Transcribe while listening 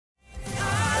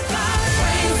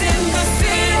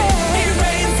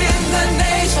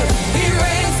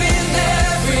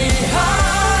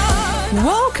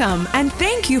Welcome and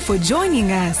thank you for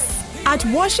joining us. At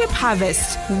Worship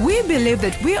Harvest, we believe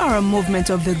that we are a movement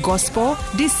of the gospel,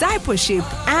 discipleship,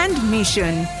 and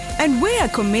mission. And we are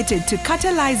committed to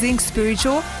catalyzing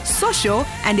spiritual, social,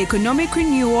 and economic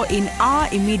renewal in our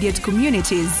immediate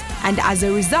communities, and as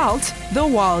a result, the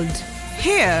world.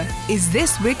 Here is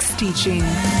this week's teaching.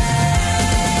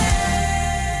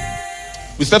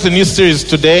 We start a new series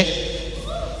today,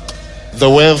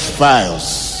 The Wealth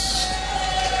Files.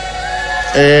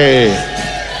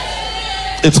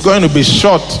 It's going to be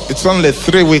short. It's only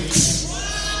 3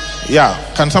 weeks. Yeah.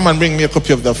 Can someone bring me a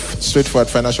copy of the Straightforward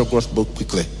Financial Growth book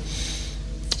quickly?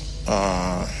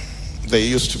 They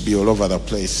used to be all over the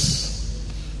place.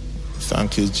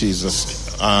 Thank you,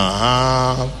 Jesus.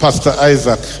 Pastor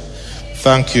Isaac,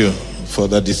 thank you for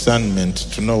the discernment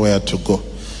to know where to go.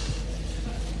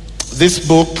 This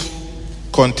book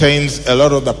contains a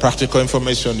lot of the practical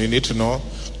information you need to know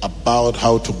about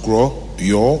how to grow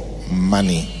your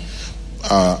money.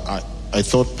 I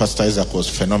thought Pastor Isaac was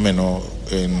phenomenal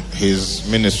in his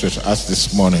ministry to us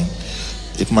this morning.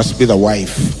 It must be the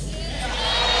wife.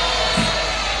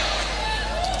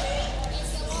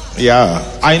 Yeah,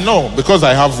 I know because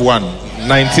I have one.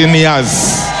 19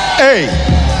 years. Hey!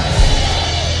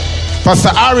 Pastor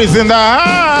Ari is in the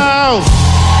house.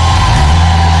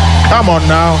 Come on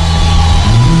now.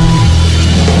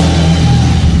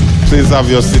 Please have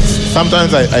your seats.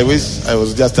 Sometimes I wish I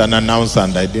was just an announcer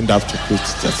and I didn't have to preach,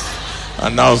 just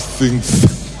announce things.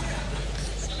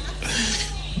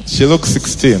 She looks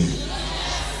 16.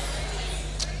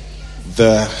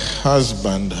 The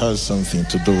husband has something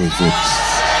to do with it.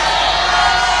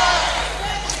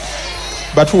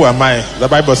 But who am I? The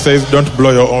Bible says don't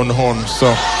blow your own horn,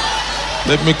 so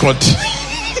let me continue.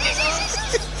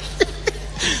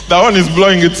 The horn is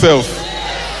blowing itself.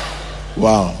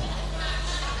 Wow.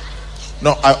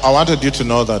 No, I wanted you to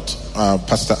know that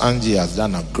Pastor Angie has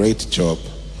done a great job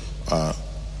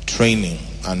training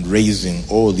and raising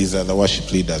all these other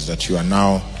worship leaders that you are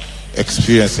now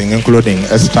experiencing, including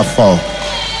Esther Fall.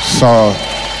 So,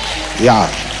 yeah,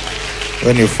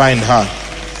 when you find her,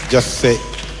 just say,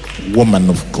 woman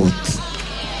of God.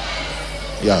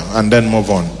 Yeah, and then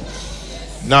move on.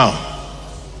 Now,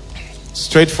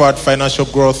 Straightforward Financial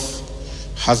Growth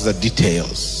has the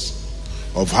details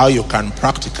of how you can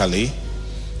practically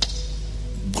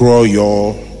grow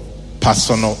your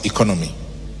personal economy.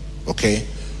 Okay?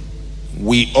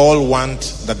 We all want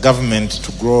the government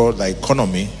to grow the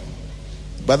economy,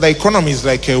 but the economy is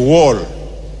like a wall,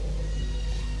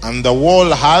 and the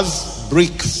wall has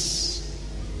bricks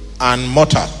and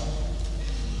mortar,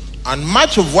 and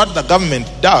much of what the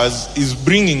government does is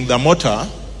bringing the mortar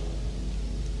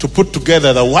to put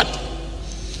together the what?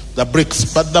 The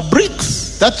bricks. But the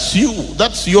bricks, that's you,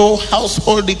 that's your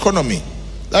household economy.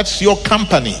 That's your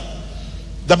company.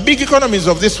 The big economies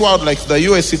of this world, like the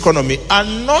US economy, are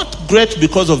not great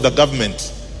because of the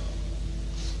government.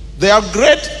 They are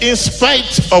great in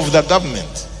spite of the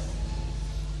government.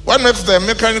 What makes the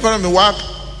American economy work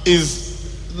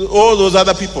is all those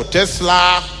other people.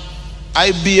 Tesla,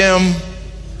 IBM,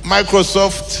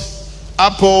 Microsoft,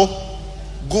 Apple,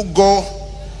 Google,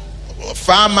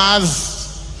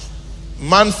 farmers,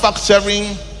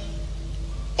 manufacturing,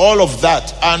 all of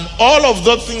that. And all of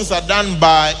those things are done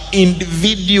by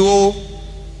individual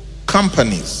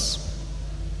companies.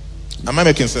 Am I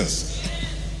making sense?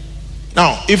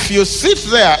 Now, if you sit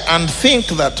there and think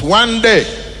that one day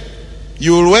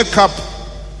you will wake up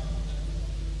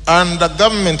and the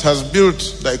government has built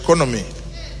the economy,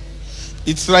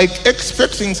 it's like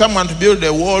expecting someone to build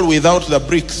a wall without the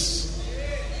bricks.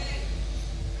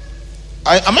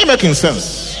 Am I making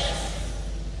sense?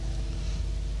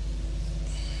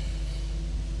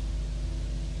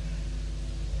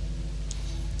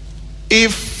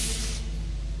 If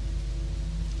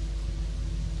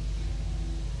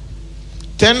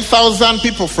 10,000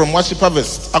 people from Worship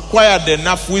Harvest acquired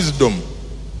enough wisdom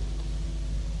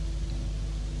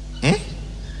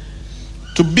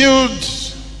to build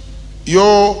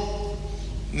your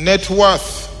net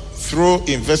worth through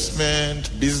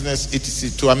investment, business, etc.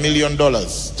 to $1 million,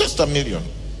 just $1 million,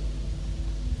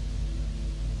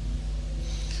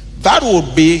 that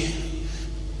would be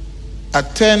a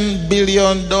 $10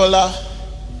 billion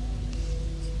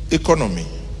economy.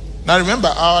 Now remember,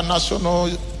 our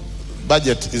national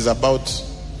budget is about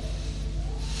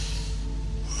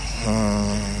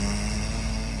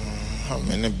how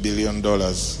many $1 billion?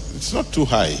 It's not too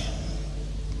high.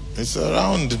 It's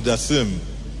around the same.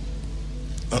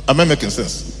 Am I making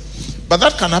sense? But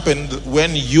that can happen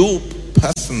when you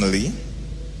personally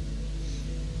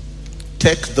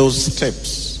take those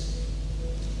steps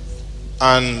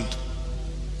and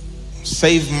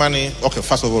save money. Okay,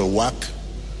 first of all, work,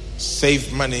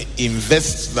 save money,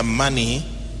 invest the money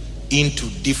into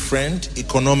different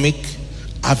economic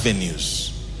avenues.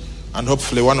 And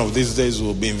hopefully one of these days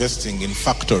we'll be investing in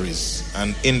factories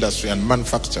and industry and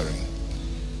manufacturing.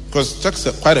 Because it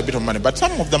takes quite a bit of money. But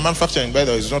some of the manufacturing, by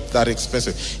the way, is not that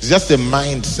expensive. It's just a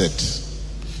mindset.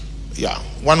 Yeah.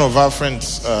 One of our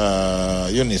friends,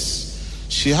 Eunice,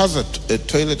 she has a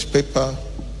toilet paper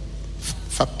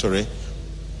factory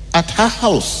at her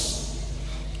house.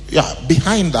 Yeah,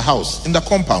 behind the house, in the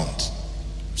compound.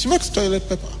 She makes toilet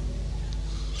paper.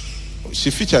 She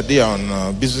featured here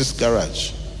on Business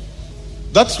Garage.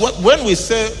 That's what, when we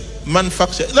say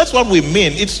manufacture, that's what we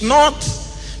mean. It's not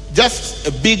just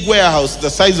a big warehouse the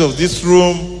size of this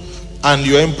room and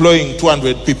you're employing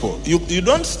 200 people. You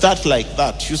don't start like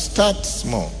that. You start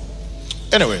small.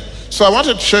 Anyway, so I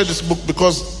wanted to share this book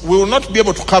because we will not be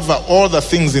able to cover all the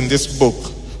things in this book.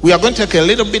 We are going to take a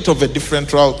little bit of a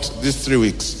different route these 3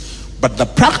 weeks. But the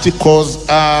practicals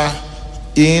are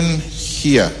in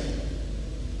here.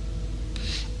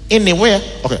 Anywhere?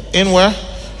 Okay, anywhere?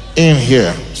 In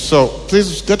here. So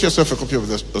please get yourself a copy of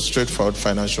the Straightforward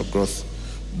Financial Growth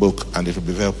book and it will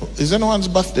be available. Is anyone's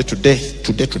birthday today?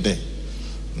 Today?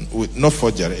 With no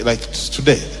forgery, like it's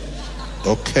today.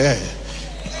 Okay.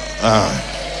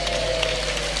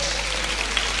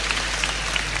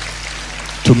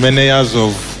 Too many years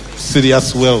of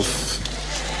serious wealth.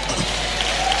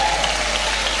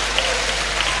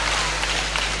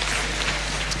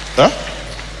 Huh?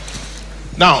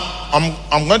 Now,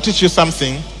 I'm going to teach you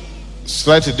something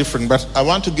slightly different, but I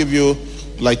want to give you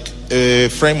like a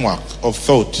framework of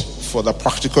thought for the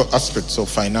practical aspects of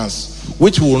finance,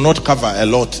 which we will not cover a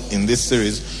lot in this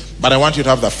series, but I want you to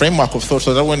have the framework of thought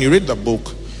so that when you read the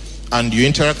book and you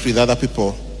interact with other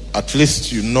people, at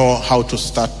least you know how to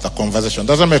start the conversation.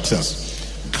 Does that make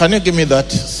sense? Can you give me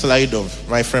that slide of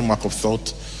my framework of thought?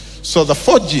 So the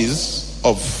 4 G's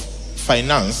of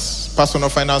finance, personal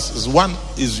finance, is one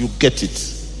is you get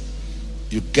it.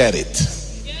 You get it.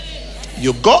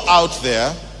 You go out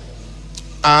there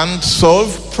and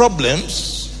solve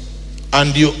problems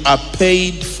and you are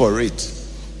paid for it.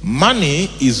 Money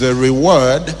is a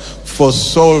reward for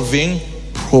solving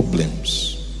problems.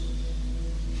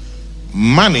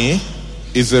 Money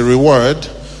is a reward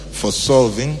for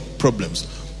solving problems.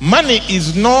 Money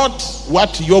is not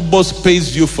what your boss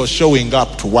pays you for showing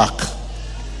up to work.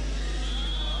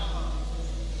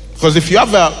 Because if you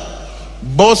have a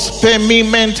boss pay me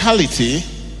mentality,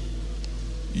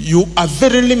 you are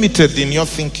very limited in your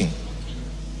thinking.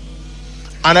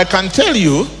 And I can tell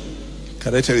you,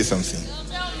 can I tell you something?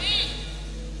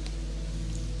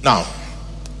 Now,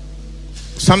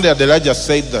 Sunday Adelaja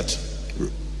said that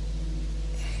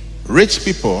rich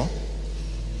people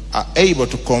are able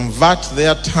to convert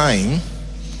their time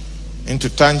into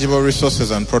tangible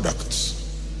resources and products.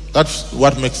 That's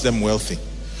what makes them wealthy.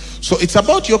 So it's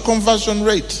about your conversion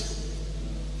rate.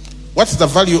 What's the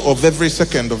value of every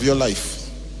second of your life?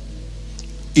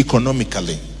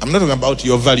 Economically. I'm not talking about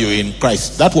your value in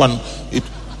Christ. That one,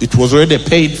 it was already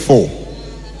paid for.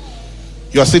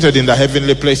 You are seated in the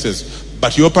heavenly places,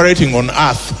 but you're operating on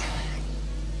earth.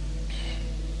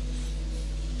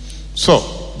 So,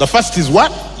 the first is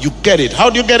what? You get it. How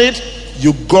do you get it?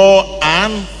 You go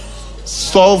and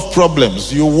solve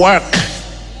problems. You work.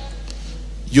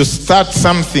 You start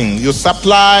something. You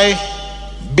supply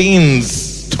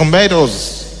beans,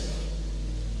 tomatoes,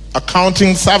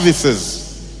 accounting services.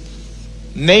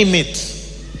 Name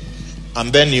it,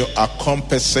 and then you are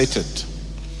compensated.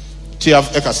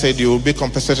 T.F. Ecker said you will be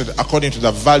compensated according to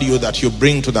the value that you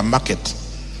bring to the market.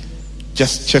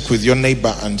 Just check with your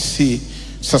neighbor and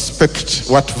suspect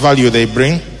what value they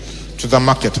bring to the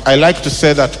market. I like to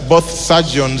say that both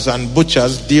surgeons and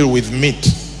butchers deal with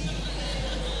meat,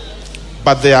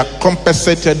 but they are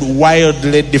compensated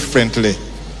wildly differently.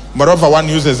 Moreover, one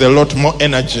uses a lot more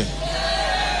energy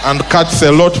and cuts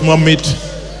a lot more meat,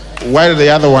 while the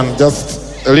other one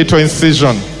just a little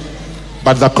incision,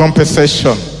 but the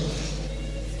compensation.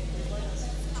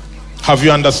 Have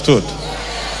you understood?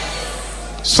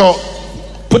 So,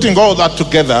 putting all that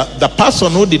together, the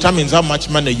person who determines how much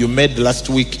money you made last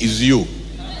week is you.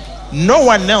 No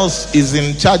one else is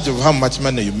in charge of how much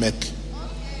money you make.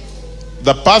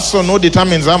 The person who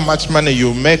determines how much money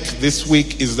you make this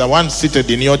week is the one seated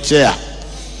in your chair.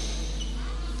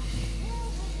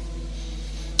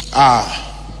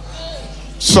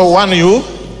 So when you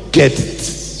get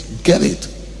it.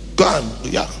 Go on,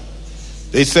 yeah.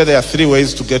 They say there are 3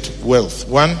 ways to get wealth.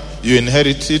 1, you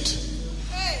inherit it,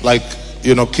 like,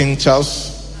 King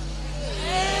Charles.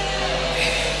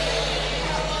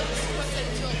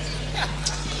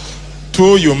 2,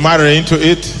 2, you marry into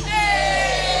it.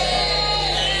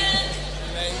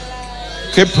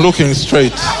 Keep looking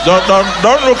straight.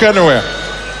 Don't look anywhere.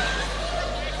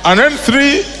 And then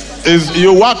 3 is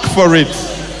you work for it.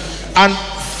 And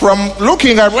from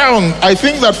looking around, I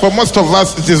think that for most of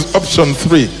us it is option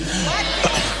 3.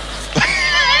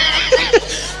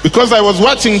 Because I was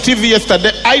watching TV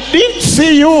yesterday, I didn't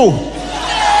see you.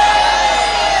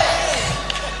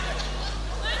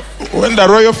 When the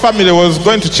royal family was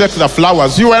going to check the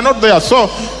flowers, you were not there. So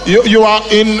you are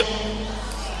in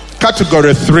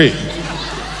category 3.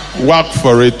 Work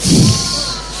for it.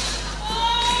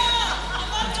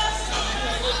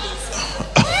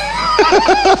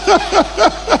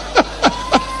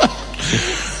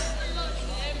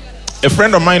 A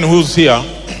friend of mine who's here,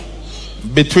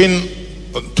 between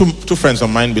two friends of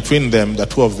mine, between them, the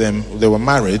 2 of them, they were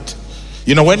married.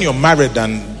 You know, when you're married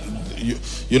and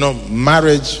you know,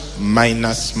 marriage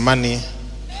minus money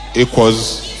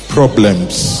equals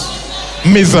problems.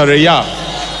 Misery, yeah.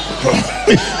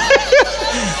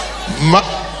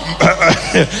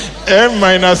 M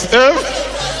minus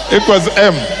F equals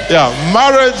M. Yeah,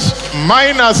 marriage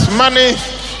minus money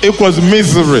equals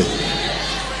misery.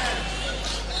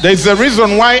 There's a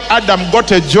reason why Adam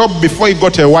got a job before he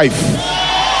got a wife.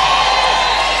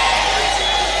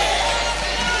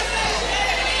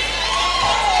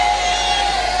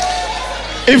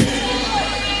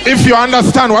 If you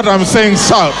understand what I'm saying,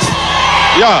 shout.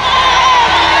 Yeah.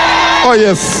 Oh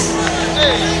yes.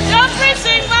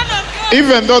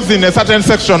 Even those in a certain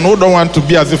section who don't want to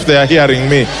be as if they are hearing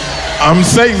me, I'm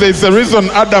saying there's a reason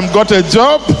Adam got a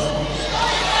job.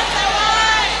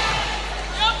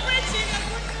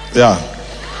 Yeah.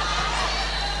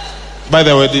 By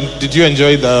the way, did you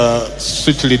enjoy the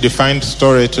sweetly defined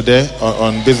story today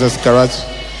on Business Garage?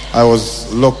 I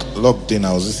was logged in.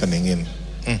 I was listening in.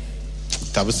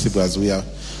 As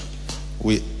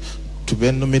we to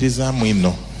be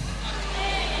no.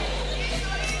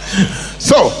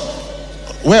 So,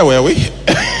 where were we?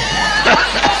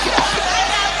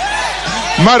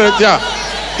 Married, yeah.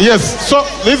 Yes. So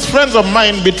these friends of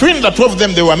mine, between the 2 of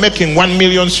them, they were making 1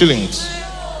 million shillings.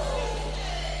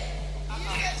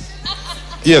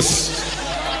 Yes.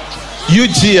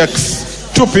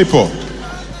 UGX, 2 people,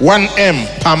 1 M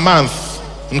per month,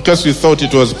 in case you thought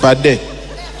it was per day.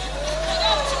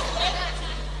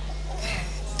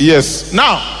 Yes.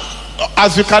 Now,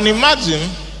 as you can imagine,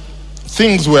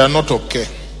 things were not okay.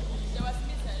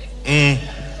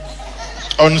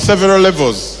 On several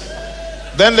levels.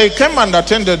 Then they came and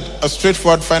attended a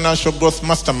straightforward financial growth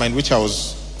mastermind, which I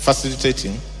was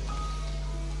facilitating.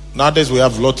 Nowadays we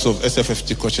have lots of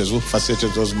SFFT coaches who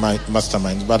facilitate those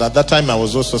masterminds, but at that time I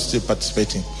was also still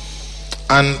participating.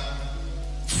 And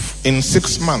in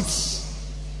 6 months,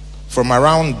 from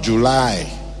around July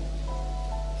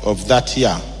of that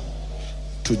year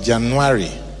to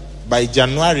January, by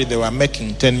January they were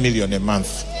making 10 million a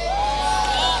month.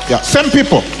 Yeah, same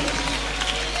people,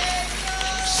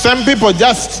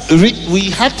 just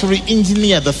we had to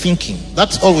re-engineer the thinking.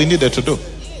 That's all we needed to do.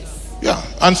 Yeah,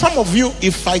 and some of you,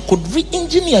 if I could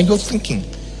re-engineer your thinking,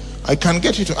 I can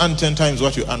get you to earn 10 times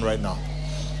what you earn right now.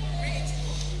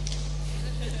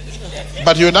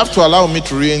 But you'd have to allow me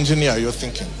to re-engineer your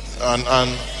thinking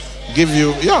and give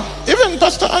you, yeah. Even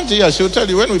Pastor Angie, yeah, she'll tell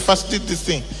you when we first did this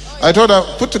thing, I told her,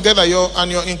 put together your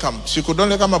annual income. She could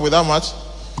only come up with how much?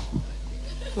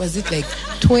 Was it like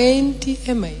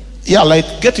 20 MI? Yeah,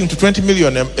 like getting to 20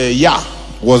 million a year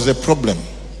was a problem.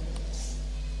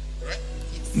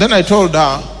 Then I told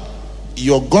her,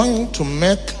 you're going to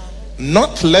make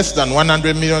not less than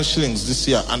 100 million shillings this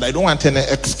year, and I don't want any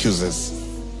excuses.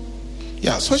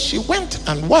 Yeah, so she went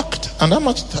and worked. And how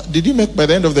much did you make by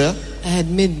the end of the year? I had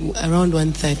made around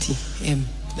 130 M.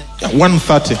 Yeah,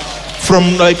 130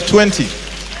 from like 20.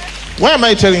 Why am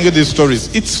I telling you these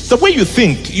stories? It's the way you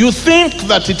think. You think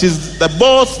that it is the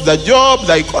boss, the job,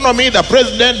 the economy, the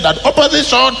president, the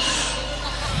opposition.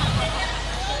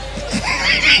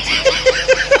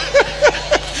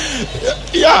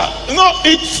 Yeah, no,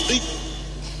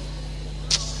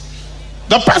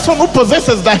 the person who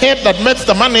possesses the head that makes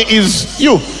the money is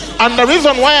you. And the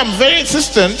reason why I'm very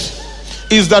insistent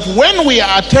is that when we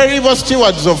are terrible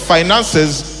stewards of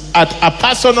finances at a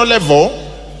personal level,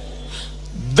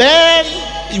 then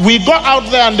we go out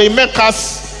there and they make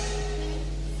us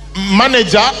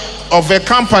manager of a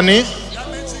company,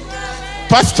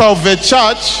 pastor of a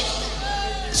church,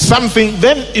 something.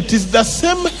 Then it is the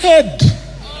same head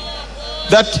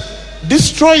that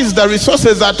destroys the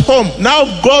resources at home, now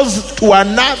goes to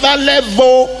another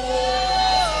level,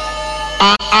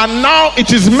 and now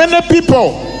it is many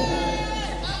people.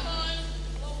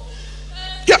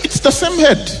 Yeah, it's the same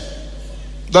head.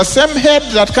 The same head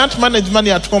that can't manage money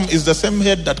at home is the same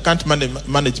head that can't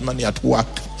manage money at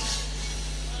work.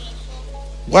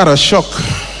 What a shock.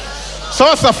 So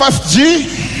what's the first G?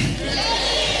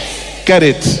 Get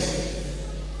it.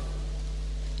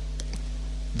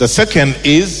 The second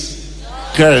is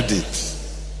gird it.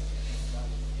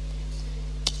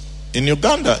 In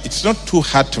Uganda, it's not too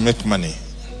hard to make money.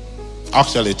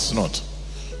 Actually, it's not.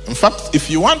 In fact, if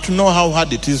you want to know how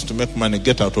hard it is to make money,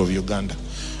 get out of Uganda.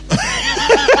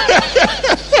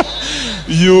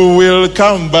 You will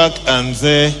come back and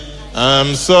say,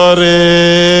 I'm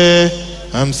sorry,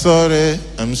 I'm sorry,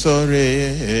 I'm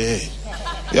sorry.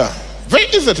 Yeah. Very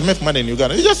easy to make money in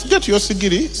Uganda. You just get your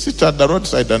sigiri, sit at the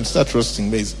roadside and start roasting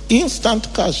maize.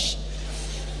 Instant cash.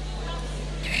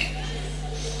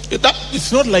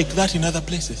 It's not like that in other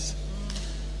places.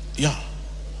 Yeah.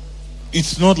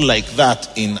 It's not like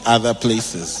that in other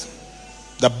places.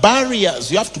 The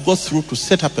barriers you have to go through to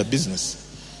set up a business.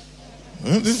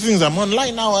 These things I'm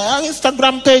online now. Our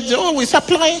Instagram page, we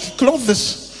supply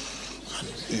clothes.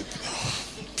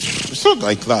 It's not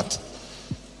like that.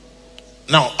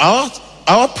 Now,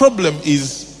 our problem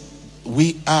is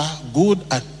we are good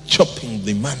at chopping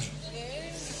the money.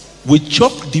 We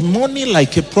chop the money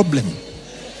like a problem.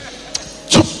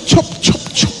 Chop, chop, chop,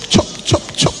 chop, chop, chop,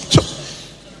 chop, chop.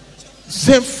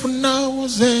 Zefuna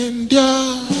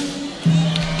wazendia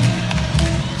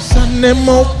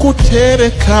sanemo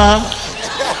kutereka.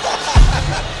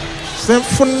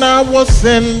 Zefuna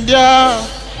wazendia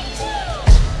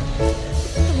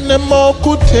nemo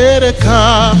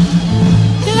kutereka.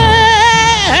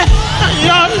 Yeah,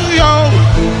 yo, yo,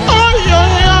 oh, yo,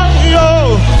 yo, yo,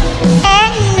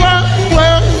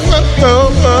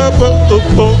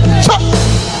 oh, chop.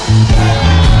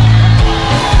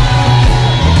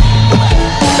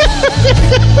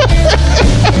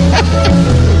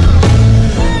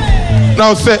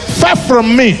 Now say, far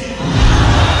from me.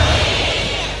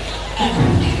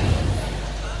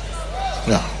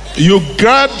 Yeah. You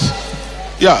got,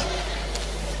 yeah.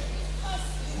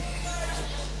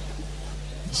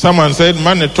 Someone said,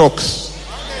 money talks.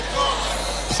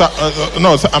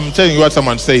 No, I'm telling you what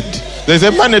someone said. They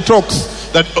said, money talks.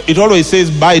 That it always says,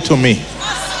 bye to me.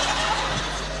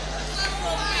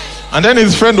 And then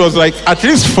his friend was like, at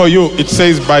least for you, it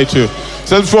says bye to you.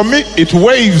 So for me, it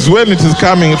waves when it is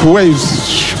coming. It waves.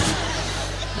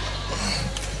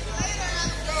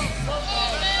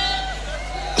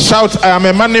 Shout, I am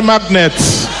a money magnet.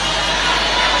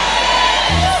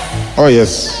 Oh,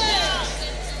 yes.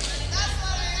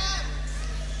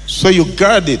 So you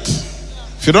guard it.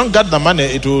 If you don't guard the money,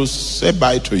 it will say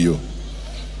bye to you.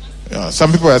 Yeah,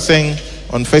 some people are saying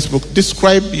on Facebook,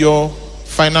 describe your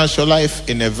financial life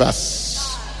in a verse.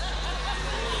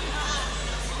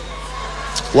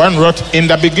 One wrote, in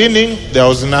the beginning, there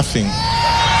was nothing.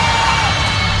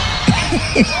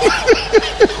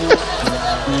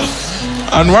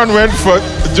 And one went for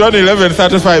John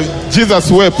 11:35,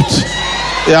 Jesus wept.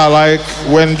 Yeah, like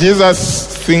when Jesus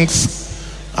thinks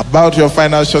about your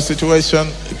financial situation,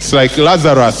 it's like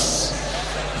Lazarus.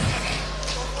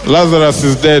 Lazarus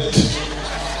is dead.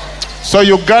 So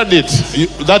you guard it.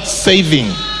 That's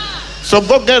saving. So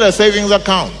go get a savings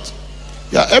account.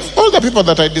 Yeah, all the people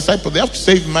that I disciple, they have to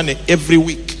save money every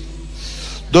week.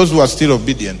 Those who are still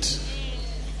obedient.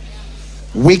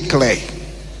 Weekly.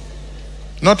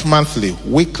 Not monthly,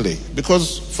 weekly.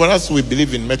 Because for us, we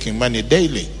believe in making money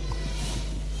daily.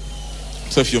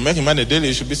 So if you're making money daily,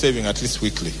 you should be saving at least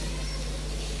weekly.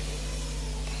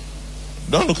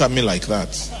 Don't look at me like that.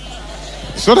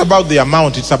 It's not about the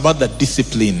amount, it's about the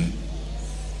discipline.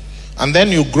 And then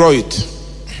you grow it.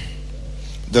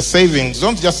 The savings,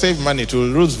 don't just save money to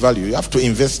lose value. You have to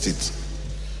invest it.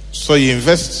 So you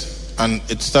invest and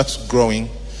it starts growing.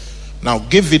 Now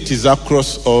give it is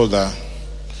across all the...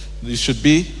 You should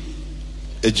be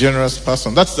a generous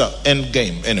person. That's the end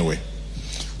game anyway.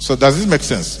 So does this make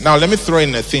sense? Now let me throw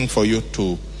in a thing for you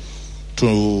to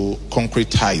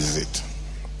concretize it.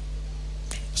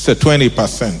 Say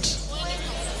 20%.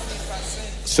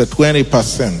 Say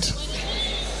 20%.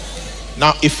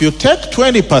 Now if you take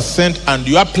 20% and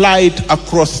you apply it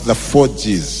across the 4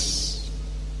 Gs.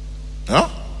 Huh?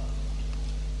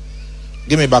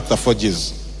 Give me back the 4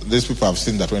 Gs. These people have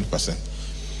seen the 20%.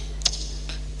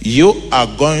 You are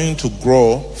going to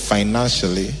grow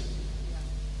financially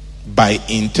by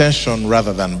intention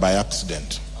rather than by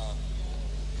accident.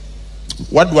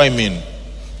 What do I mean?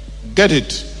 Get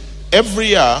it. Every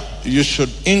year, you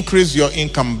should increase your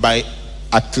income by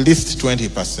at least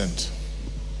 20%.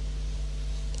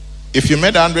 If you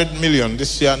made 100 million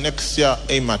this year, next year,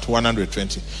 aim at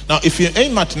 120. Now, if you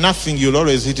aim at nothing, you'll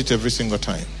always hit it every single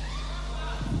time.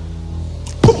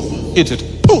 Boom, hit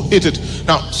it. Boom. hit it.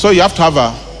 Now, so you have to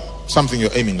have something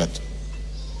you're aiming at.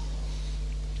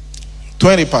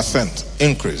 20%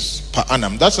 increase per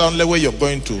annum. That's the only way you're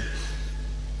going to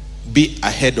be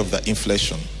ahead of the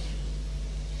inflation.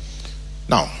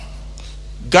 Now,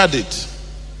 guard it.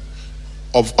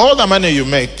 Of all the money you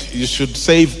make, you should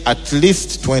save at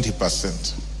least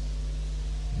 20%.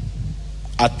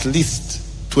 At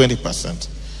least 20%.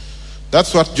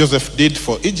 That's what Joseph did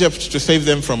for Egypt to save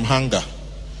them from hunger.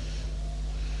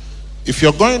 If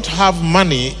you're going to have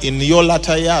money in your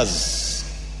latter years,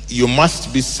 you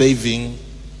must be saving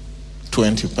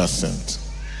 20%.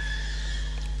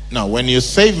 Now, when you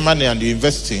save money and you're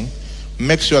investing,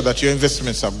 make sure that your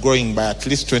investments are growing by at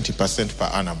least 20% per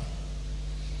annum.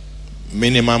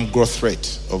 Minimum growth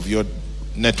rate of your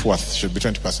net worth should be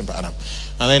 20% per annum.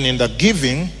 And then in the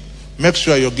giving, make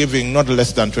sure you're giving not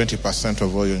less than 20%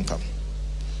 of all your income.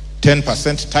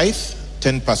 10% tithe,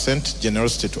 10%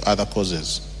 generosity to other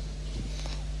causes.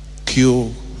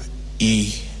 QED.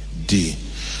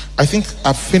 I think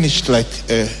I've finished like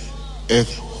a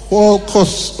whole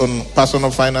course on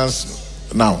personal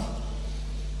finance now.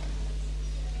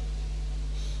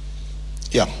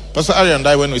 Yeah, Pastor Ari and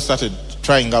I, when we started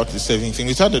trying out the saving thing,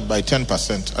 we started by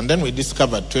 10%, and then we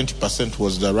discovered 20%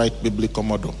 was the right biblical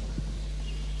model.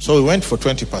 So we went for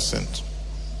 20%.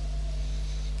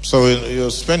 So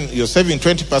you're saving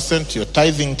 20%, you're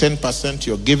tithing 10%,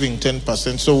 you're giving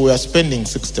 10%, so we are spending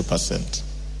 60%.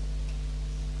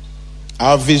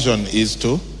 Our vision is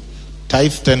to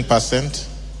tithe 10%,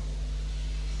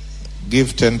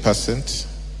 give 10%,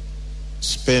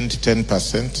 spend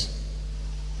 10%,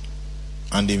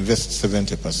 and invest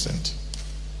 70%.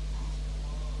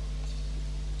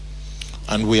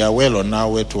 And we are well on our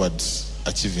way towards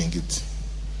achieving it.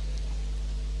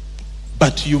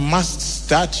 But you must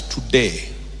start today,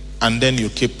 and then you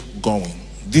keep going.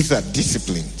 These are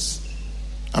disciplines.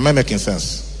 Am I making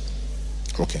sense?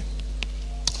 Okay.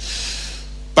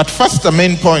 But first, the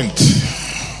main point.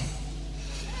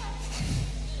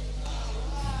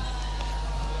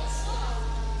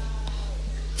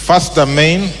 First, the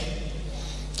main.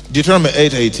 Deuteronomy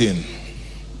 8:18.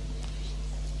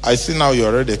 I see now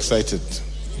you're already excited.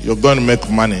 You're going to make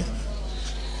money.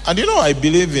 And you know, I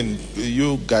believe in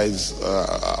you guys,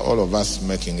 all of us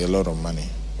making a lot of money.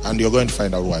 And you're going to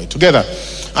find out why. Together.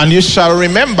 And you shall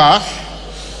remember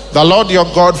the Lord your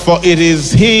God, for it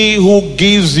is He who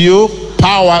gives you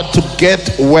power to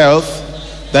get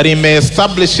wealth, that He may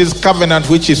establish His covenant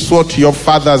which He swore to your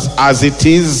fathers as it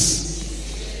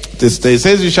is this day. He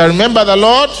says, you shall remember the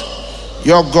Lord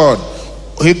your God.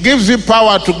 He gives you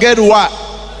power to get what?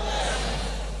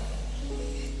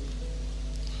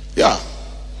 Yeah.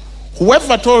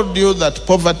 Whoever told you that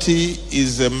poverty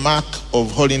is a mark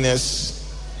of holiness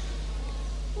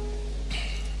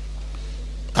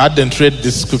hadn't read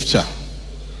this scripture.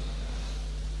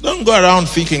 Don't go around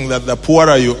thinking that the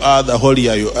poorer you are, the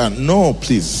holier you are. No,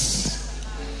 please.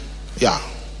 Yeah.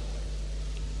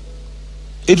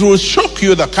 It will shock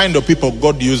you the kind of people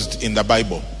God used in the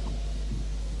Bible.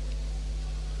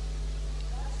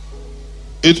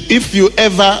 If you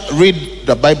ever read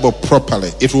the Bible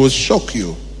properly, it will shock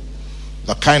you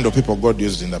the kind of people God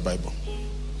used in the Bible.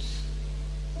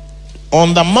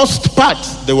 On the most part,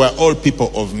 they were all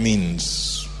people of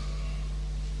means.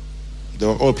 They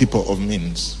were all people of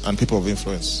means and people of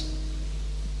influence.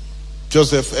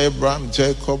 Joseph, Abraham,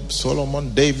 Jacob,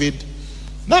 Solomon, David,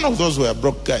 none of those were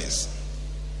broke guys.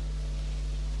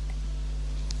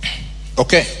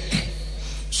 Okay.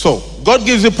 So, God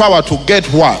gives you power to get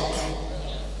what?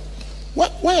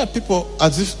 Why are people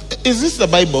as if, is this the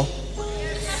Bible?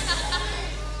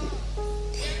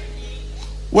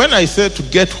 When I say to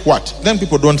get what, then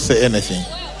people don't say anything.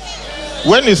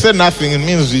 When you say nothing, it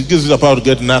means He gives you the power to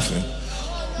get nothing.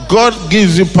 God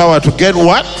gives you power to get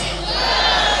what?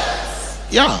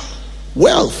 Yeah,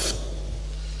 wealth.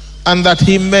 And that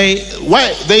He may,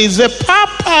 why? There is a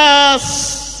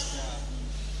purpose.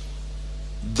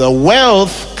 The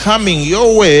wealth coming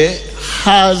your way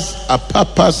has a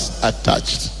purpose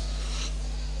attached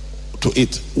to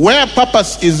it. Where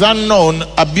purpose is unknown,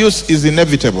 abuse is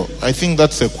inevitable. I think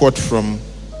that's a quote from,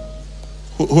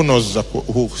 who knows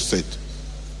who said?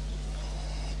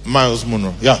 Miles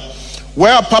Monroe. Yeah.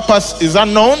 Where purpose is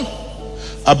unknown,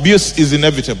 abuse is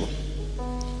inevitable.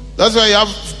 That's why you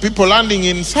have people landing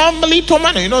in some little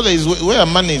money. You know, there is where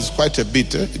money is quite a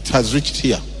bit. It has reached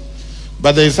here.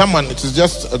 But there is someone, it is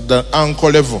just at the ankle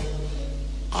level.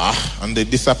 And they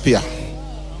disappear.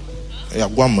 Yeah,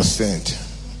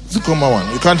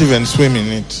 1%. You can't even swim in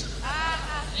it.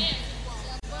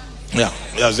 Yeah,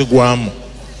 Ziguam.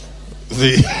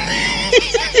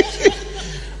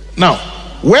 Now,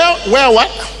 where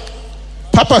what?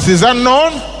 Purpose is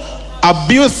unknown,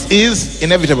 abuse is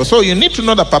inevitable. So you need to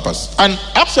know the purpose. And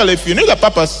actually, if you know the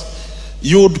purpose,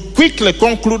 you would quickly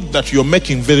conclude that you're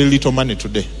making very little money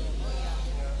today.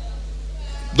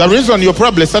 The reason you're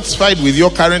probably satisfied with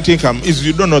your current income is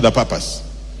you don't know the purpose.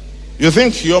 You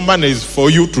think your money is for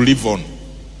you to live on.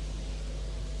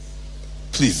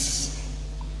 Please.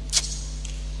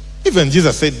 Even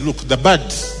Jesus said, look, the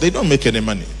birds, they don't make any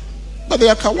money, but they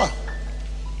are kawa.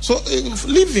 So if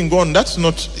living on, that's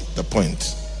not the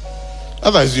point.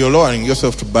 Otherwise, you're lowering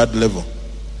yourself to bad level.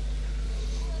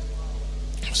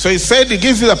 So he said he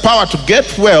gives you the power to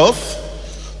get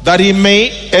wealth that he may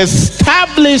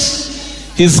establish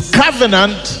his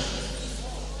covenant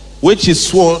which he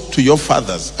swore to your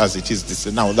fathers as it is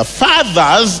this. Now, the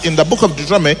fathers in the book of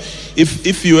Deuteronomy,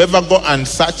 if you ever go and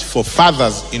search for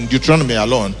fathers in Deuteronomy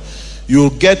alone,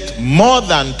 you'll get more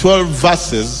than 12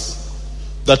 verses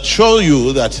that show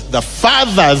you that the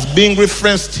fathers being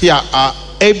referenced here are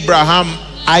Abraham,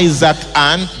 Isaac,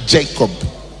 and Jacob.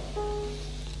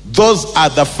 Those are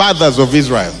the fathers of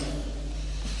Israel.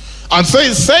 And so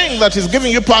he's saying that he's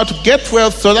giving you power to get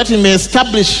wealth so that he may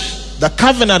establish the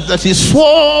covenant that he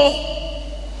swore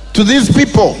to these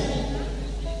people.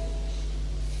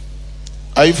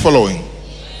 Are you following?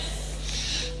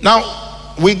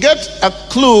 Now, we get a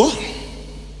clue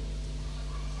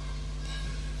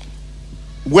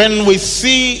when we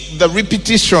see the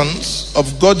repetitions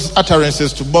of God's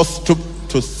utterances to both to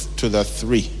the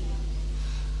three.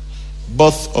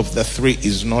 Both of the three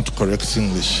is not correct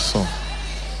English, so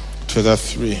to the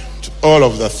three, to all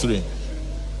of the three.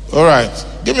 All right,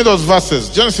 give me those verses.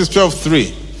 Genesis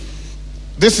 12:3.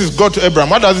 This is God to Abraham.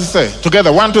 What does it say?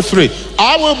 Together, 1, 2, 3.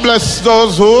 I will bless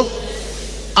those who,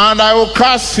 and I will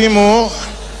curse him who,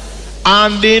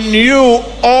 and in you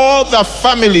all the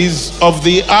families of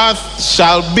the earth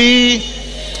shall be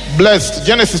blessed.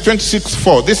 Genesis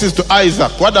 26:4. This is to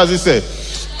Isaac. What does it say?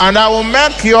 And I will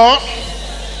make your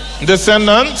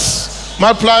descendants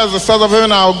multiply as the stars of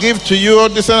heaven. I will give to your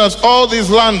descendants all these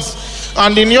lands,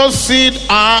 and in your seed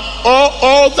are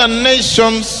all the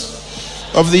nations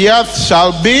of the earth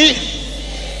shall be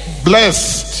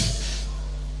blessed.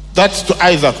 That's to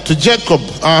Isaac. To Jacob,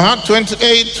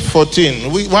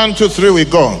 28:14. 1, 2, 3, we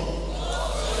go.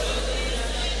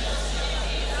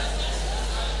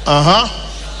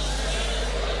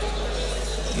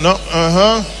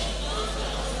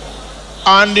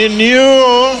 And in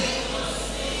you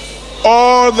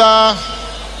all the...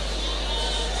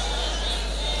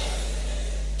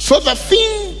 So the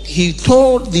thing he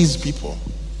told these people,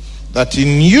 that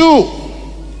in you,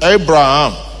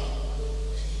 Abraham,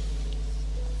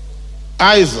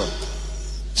 Isaac,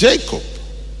 Jacob,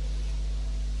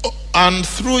 and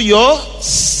through your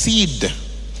seed,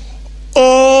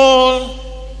 all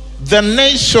the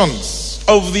nations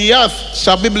of the earth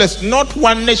shall be blessed. Not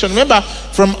one nation. Remember,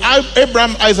 from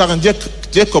Abraham, Isaac, and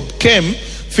Jacob came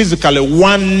physically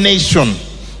one nation.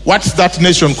 What's that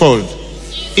nation called?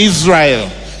 Israel.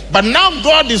 But now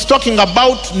God is talking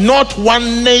about not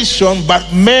one nation,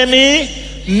 but many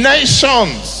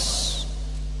nations.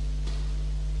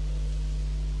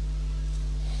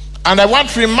 And I want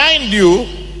to remind you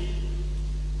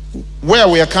where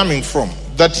we are coming from,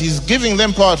 that he's giving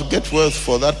them power to get wealth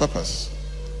for that purpose.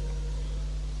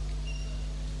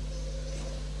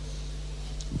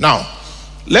 Now,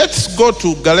 let's go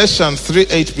to Galatians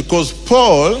 3:8, because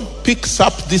Paul picks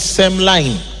up this same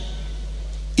line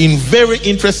in very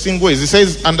interesting ways. He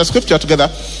says, under scripture together,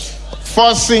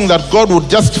 forcing that God would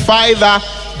justify the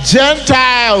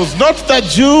Gentiles, not the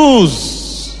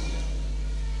Jews.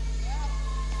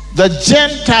 The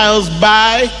Gentiles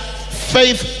by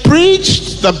faith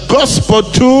preached the gospel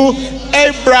to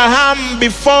Abraham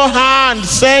beforehand,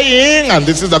 saying, and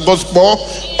this is the gospel,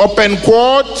 open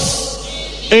quotes,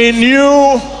 in you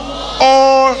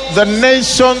all the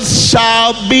nations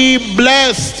shall be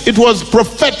blessed. It was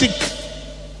prophetic.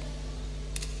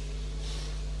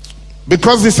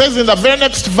 Because he says in the very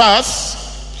next verse,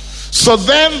 so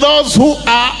then those who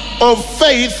are of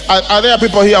faith, are there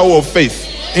people here who are of faith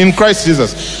in Christ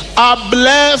Jesus, are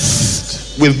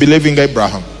blessed with believing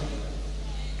Abraham.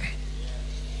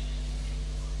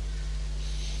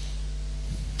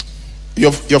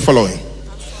 You're following?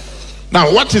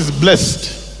 Now, what is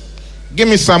blessed? Give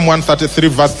me Psalm 133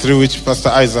 verse 3, which Pastor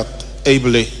Isaac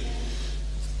ably.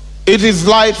 It is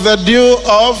like the dew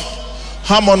of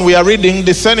Hermon, we are reading,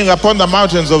 descending upon the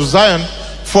mountains of Zion,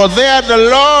 for there the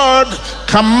Lord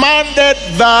commanded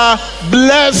the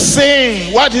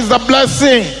blessing. What is the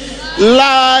blessing?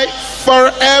 Life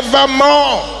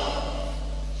forevermore.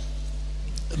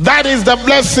 That is the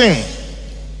blessing.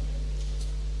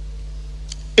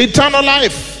 Eternal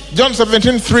life. John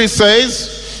 17:3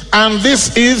 says, and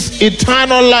this is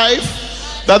eternal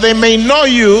life, that they may know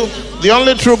you, the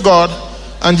only true God,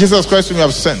 and Jesus Christ whom you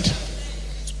have sent.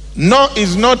 Know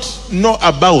is not know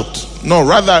about. No,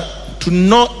 rather to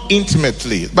know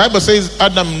intimately. The Bible says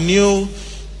Adam knew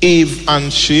Eve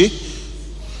and she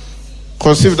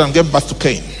conceived and gave birth to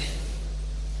Cain.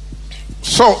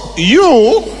 So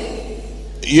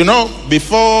you know,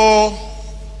 before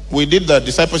we did the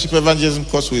discipleship evangelism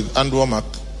course with Andrew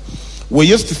Womack, we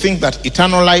used to think that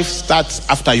eternal life starts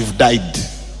after you've died.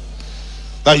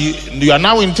 That you are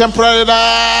now in temporary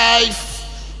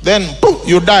life, then boom,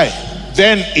 you die,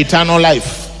 then eternal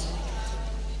life.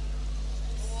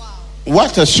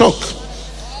 What a shock.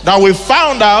 Now we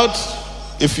found out,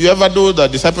 if you ever do the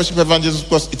discipleship evangelism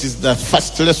course, it is the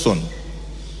first lesson.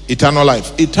 Eternal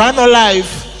life. Eternal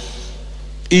life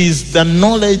is the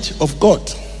knowledge of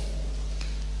God.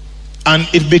 And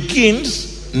it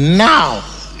begins now.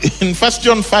 In 1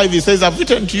 John 5, he says, I've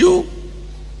written to you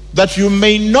that you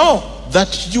may know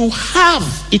that you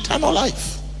have eternal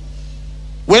life.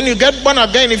 When you get born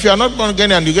again, if you are not born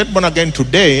again and you get born again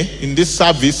today in this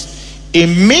service,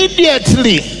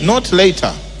 immediately, not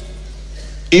later,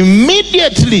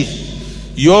 immediately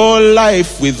your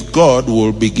life with God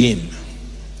will begin.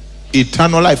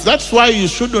 Eternal life. That's why you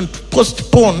shouldn't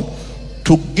postpone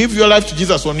to give your life to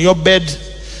Jesus on your bed,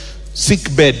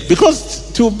 sick bed,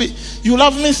 because you'll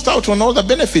have missed out on all the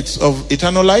benefits of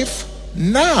eternal life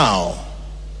now.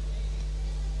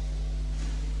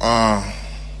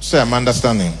 Say I'm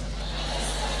understanding.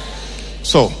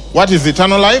 So, what is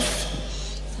eternal life?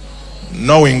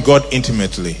 Knowing God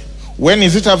intimately. When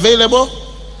is it available?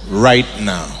 Right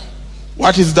now.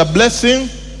 What is the blessing?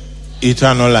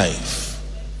 Eternal life.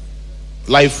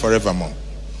 Life forevermore.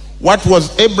 What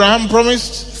was Abraham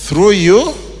promised? Through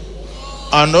you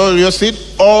and all your seed,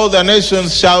 all the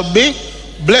nations shall be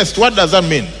blessed. What does that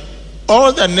mean?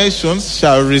 All the nations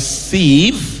shall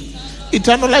receive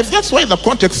eternal life. That's why the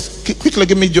context, quickly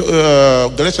give me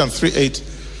Galatians 3:8.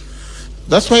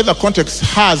 That's why the context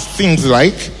has things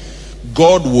like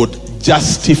God would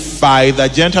justify the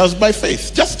Gentiles by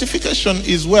faith. Justification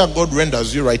is where God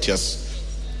renders you righteous.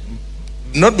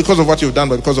 Not because of what you've done,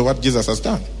 but because of what Jesus has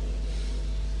done.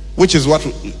 Which is what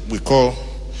we call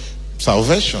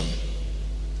salvation.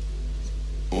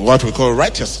 What we call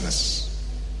righteousness.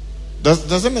 Does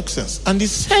that make sense? And he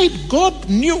said God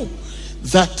knew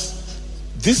that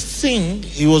this thing,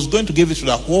 he was going to give it to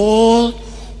the whole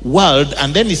world.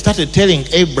 And then he started telling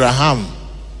Abraham,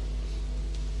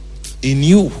 in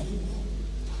you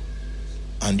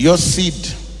and your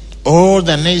seed, all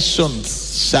the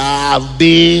nations shall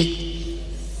be.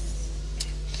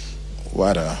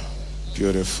 What a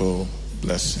beautiful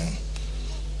blessing.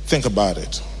 Think about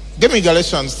it. Give me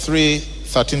Galatians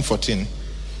 3:13-14,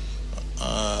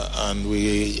 and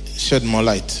we shed more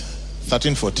light.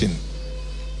 13-14.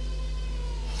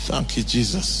 Thank you,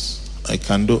 Jesus. I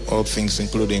can do all things,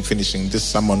 including finishing this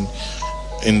sermon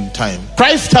in time.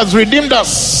 Christ has redeemed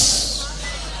us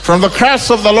from the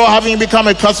curse of the law, having become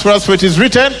a curse for us, for it is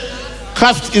written,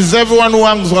 cursed is everyone who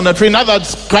hangs on a tree. In other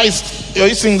words, Christ, you're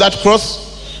seeing that cross,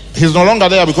 he's no longer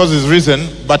there because he's risen.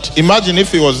 But imagine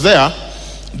if he was there,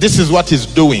 this is what he's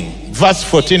doing. Verse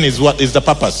 14 is what is the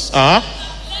purpose. That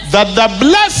the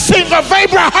blessing of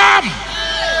Abraham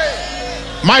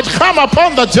might come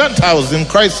upon the Gentiles in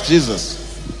Christ Jesus,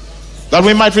 that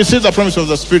we might receive the promise of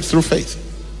the Spirit through faith.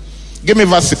 Give me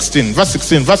verse 16. Verse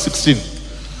 16. Verse 16.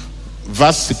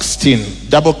 Verse 16.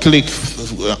 Double click.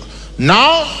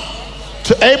 Now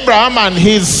to Abraham and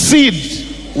his seed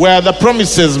were the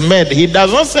promises made. He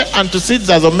does not say unto seeds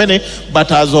as of many,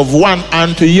 but as of one,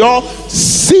 unto your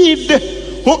seed,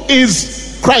 who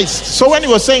is Christ. So when he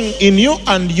was saying in you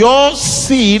and your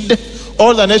seed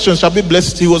all the nations shall be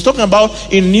blessed, he was talking about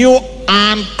in you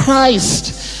and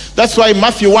Christ. That's why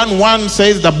Matthew 1:1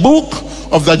 says the book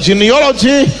of the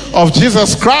genealogy of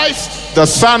Jesus Christ, the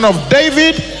son of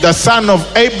David, the son of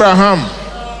Abraham.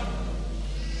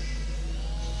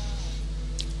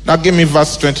 Now give me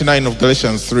verse 29 of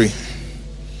Galatians 3.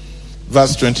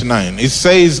 Verse 29. It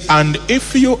says, and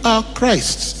if you are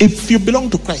Christ, if you belong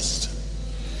to Christ,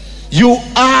 you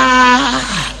are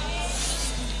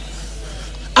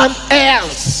an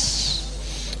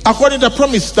heirs. According to the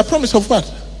promise of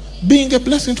what? Being a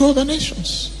blessing to all the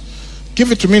nations.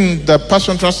 Give it to me in the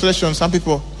Passion Translation. Some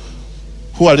people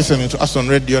who are listening to us on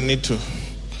radio need to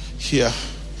hear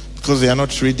because they are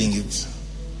not reading it.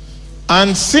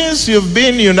 And since you've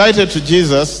been united to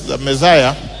Jesus, the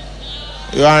Messiah,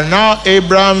 you are now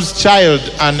Abraham's child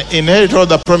and inherit all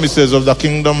the promises of the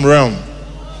kingdom realm.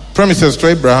 Promises to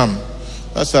Abraham.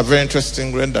 That's a very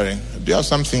interesting rendering. Do you have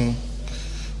something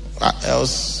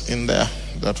else in there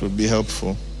that would be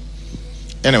helpful?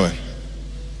 Anyway,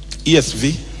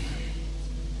 ESV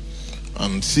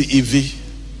and CEV.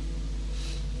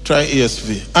 Try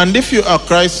ESV. And if you are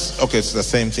Christ, okay, it's the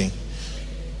same thing.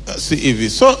 CEV.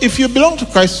 So if you belong to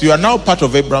Christ, you are now part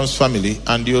of Abraham's family,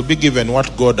 and you'll be given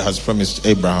what God has promised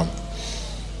Abraham.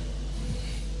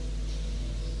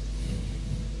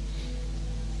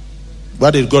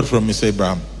 What did God promise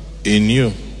Abraham? In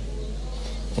you,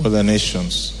 all the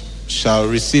nations shall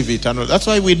receive eternal. That's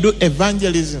why we do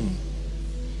evangelism.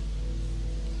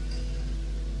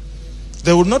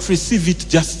 They will not receive it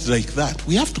just like that.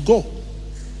 We have to go.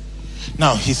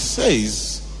 Now, he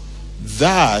says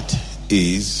that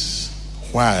is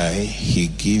why he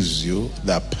gives you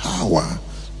the power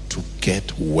to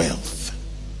get wealth.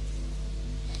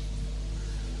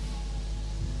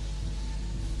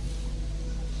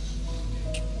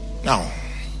 Now,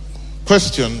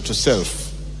 question to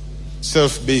self.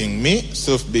 Self being me,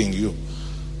 self being you.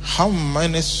 How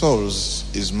many souls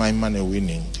is my money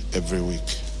winning every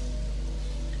week?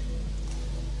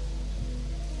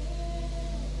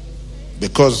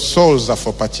 Because souls are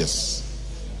for purchase.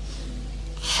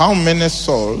 How many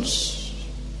souls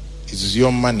is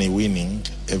your money winning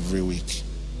every week?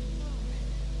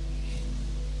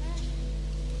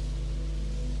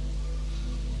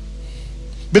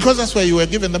 Because that's why you were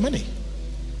given the money.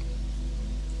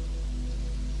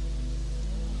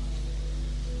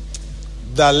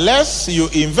 The less you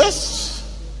invest,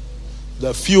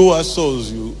 the fewer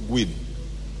souls you win.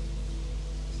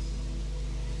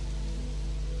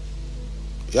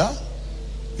 Yeah?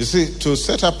 You see, to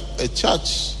set up a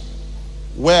church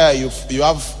where you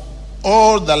have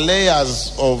all the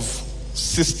layers of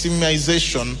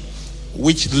systemization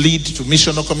which lead to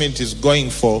missional communities going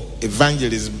for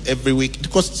evangelism every week, it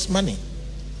costs money.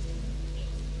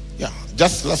 Yeah,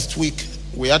 just last week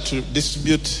we had to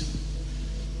distribute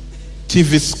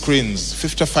TV screens,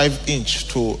 55-inch,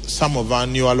 to some of our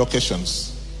newer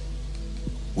locations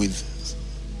with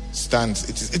stands.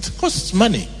 It costs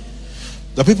money.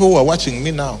 The people who are watching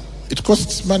me now, it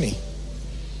costs money.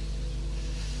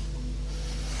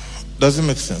 Does it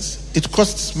make sense? It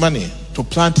costs money to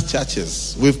plant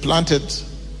churches. We've planted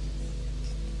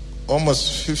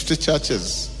almost 50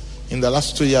 churches in the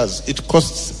last 2 years. It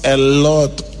costs a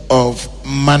lot of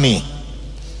money.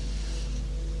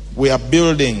 We are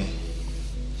building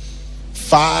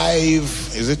 13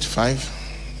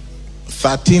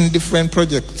 different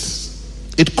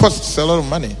projects. It costs a lot of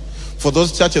money for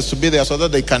those churches to be there so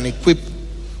that they can equip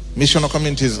missional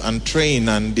communities and train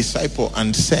and disciple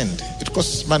and send. It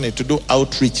costs money to do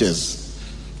outreaches.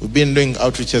 We've been doing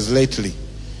outreaches lately.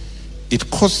 It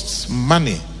costs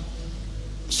money.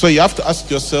 So you have to ask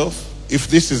yourself, if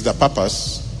this is the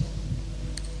purpose,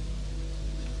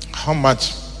 how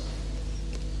much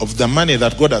of the money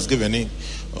that God has given me,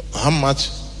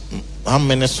 how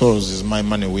many souls is my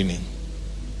money winning?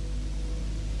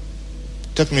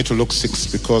 Take me to Luke 6,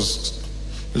 because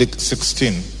Luke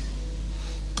 16,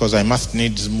 because I must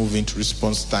needs move into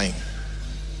response time.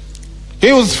 He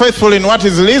who is faithful in what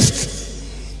is least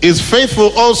is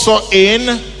faithful also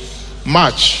in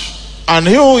much. And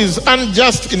he who is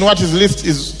unjust in what is least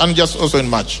is unjust also in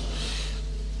much.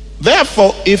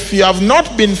 Therefore, if you have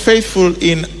not been faithful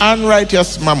in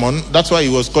unrighteous mammon, that's why he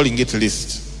was calling it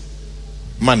least.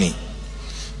 Money.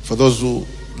 For those who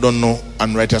don't know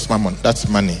unrighteous mammon, that's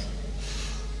money.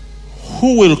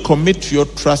 Who will commit your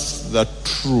trust the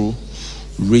true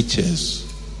riches?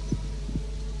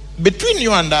 Between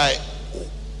you and I,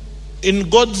 in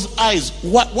God's eyes,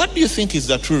 what do you think is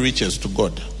the true riches to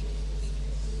God?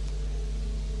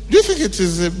 Do you think it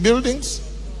is buildings,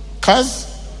 cars,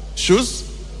 shoes,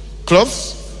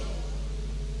 clothes?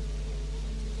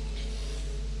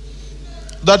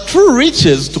 The true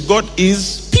riches to God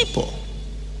is people.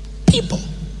 People.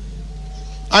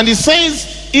 And he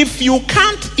says, if you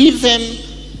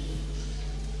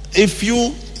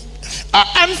are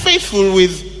unfaithful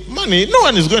with money, no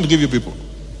one is going to give you people.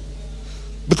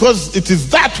 Because it is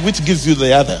that which gives you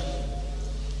the other.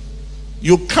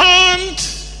 You can't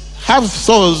have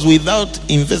souls without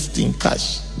investing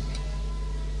cash.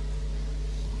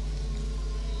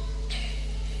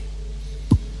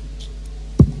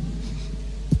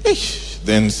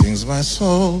 Then sings my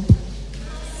soul.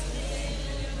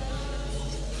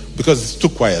 Because it's too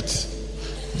quiet.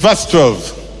 Verse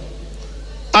 12.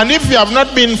 And if you have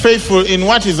not been faithful in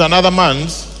what is another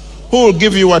man's, who will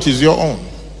give you what is your own?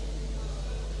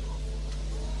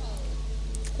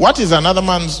 What is another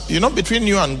man's? Between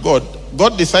you and God,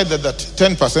 God decided that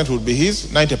 10% would be his,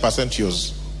 90%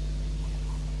 yours.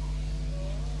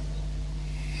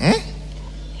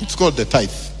 It's called the tithe.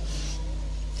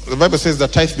 The Bible says the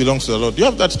tithe belongs to the Lord. You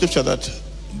have that scripture that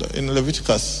in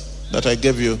Leviticus that I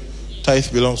gave you.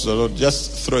 Tithe belongs to the Lord.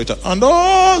 Just throw it out. And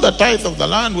all the tithe of the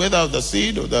land, whether of the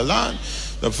seed of the land,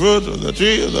 the fruit of the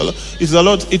tree of the Lord, it's the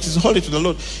Lord. It is holy to the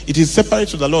Lord. It is separate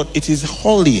to the Lord. It is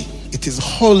holy. It is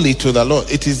holy to the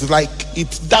Lord. It is like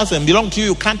it doesn't belong to you.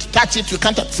 You can't touch it. You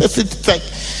can't access it.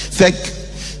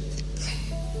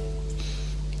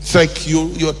 It's like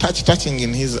you're touching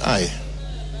in His eye,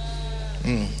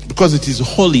 because it is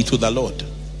holy to the Lord.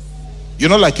 You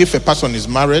know, like if a person is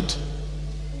married,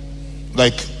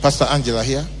 like Pastor Angela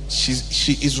here, she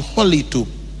is holy to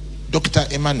Dr.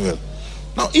 Emmanuel.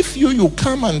 Now, if you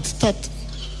come and start,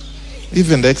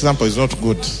 even the example is not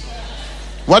good.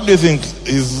 What do you think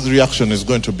his reaction is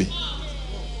going to be?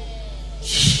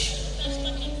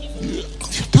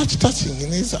 You're touching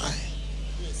in his eye.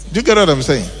 Do you get what I'm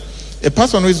saying? A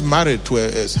person who is married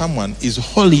to someone is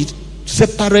wholly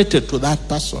separated to that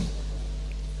person.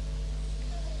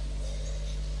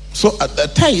 So the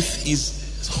tithe is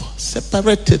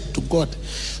separated to God.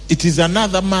 It is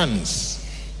another man's.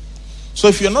 So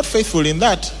if you're not faithful in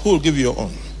that, who will give you your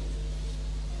own?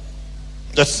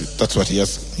 That's it. That's what he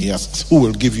asks. Who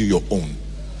will give you your own?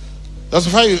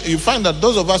 That's why you find that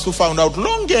those of us who found out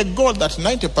long ago that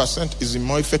 90% is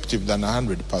more effective than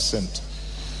 100%,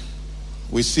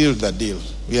 we sealed the deal.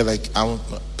 We are like,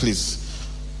 please.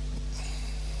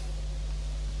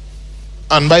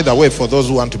 And by the way, for those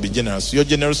who want to be generous, your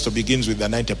generosity begins with the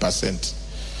 90%.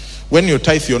 When you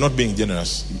tithe, you're not being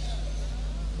generous.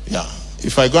 Yeah.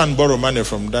 If I go and borrow money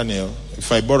from Daniel,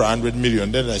 if I borrow 100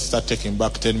 million, then I start taking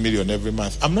back 10 million every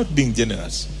month, I'm not being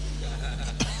generous.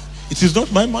 It is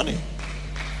not my money.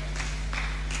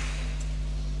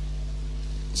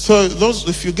 So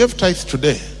if you gave tithe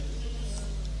today,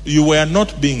 you were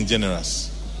not being generous.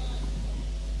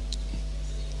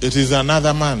 It is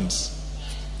another man's.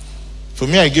 For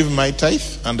me, I give my tithe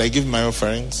and I give my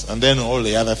offerings and then all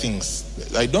the other things.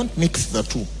 I don't mix the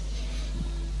two.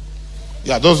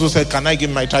 Yeah, those who say, can I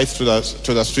give my tithe to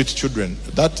the street children?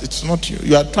 That it's not you.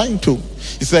 You are trying to.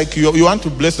 It's like you want to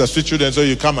bless the street children, so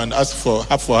you come and ask for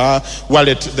her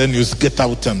wallet, then you get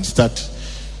out and start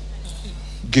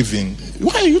giving.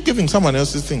 Why are you giving someone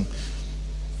else's thing?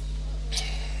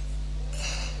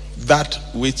 That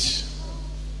which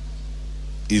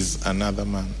is another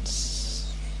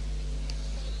man's.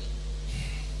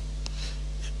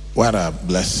 What a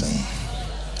blessing.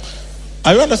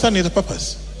 Are you understanding the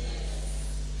purpose?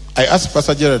 I asked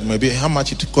Pastor Jared maybe how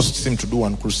much it costs him to do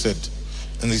one crusade.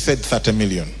 And he said 30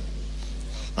 million.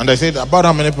 And I said, about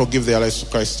how many people give their lives to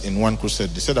Christ in one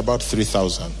crusade? He said about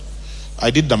 3,000. I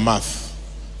did the math.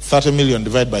 30 million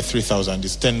divided by 3,000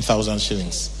 is 10,000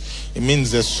 shillings. It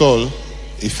means the soul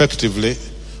effectively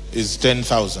is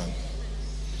 10,000.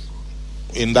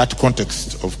 In that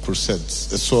context of crusades,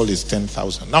 the soul is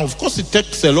 10,000. Now, of course, it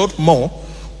takes a lot more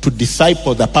to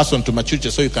disciple the person to maturity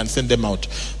so you can send them out.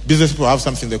 Business people have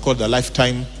something they call the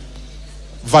lifetime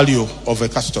value of a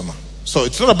customer. So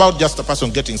it's not about just a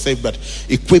person getting saved, but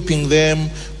equipping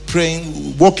them,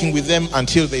 praying, walking with them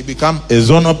until they become a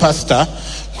zonal pastor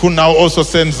who now also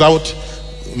sends out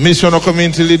missional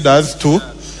community leaders to.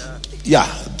 Yeah,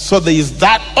 so there is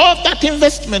that. All that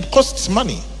investment costs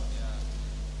money.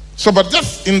 So, but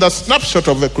just in the snapshot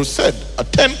of a crusade, a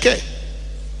 10K.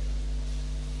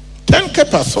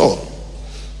 10K per soul.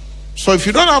 So if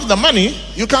you don't have the money,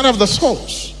 you can't have the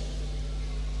souls.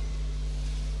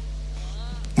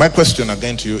 My question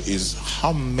again to you is,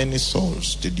 how many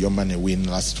souls did your money win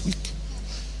last week?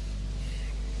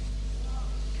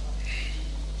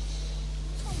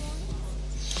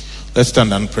 Let's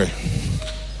stand and pray.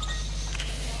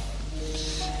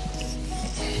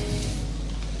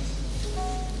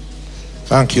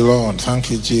 Thank you, Lord. Thank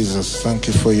you, Jesus. Thank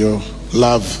you for your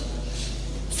love.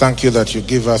 Thank you that you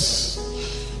give us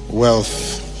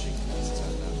wealth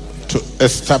to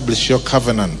establish your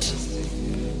covenant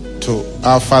to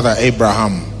our father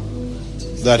Abraham,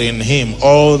 that in him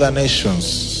all the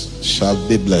nations shall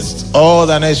be blessed. All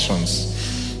the nations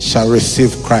shall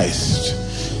receive Christ.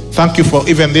 Thank you for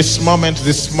even this moment,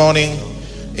 this morning,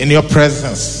 in your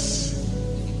presence.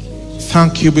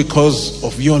 Thank you because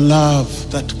of your love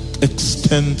that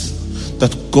extends,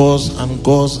 that goes and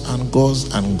goes and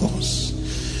goes and goes.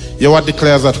 Your word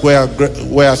declares that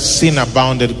where sin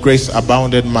abounded, grace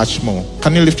abounded much more.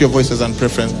 Can you lift your voices and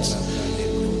preference?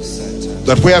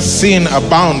 That where sin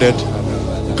abounded,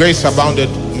 grace abounded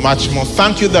much more.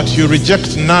 Thank you that you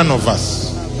reject none of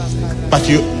us, but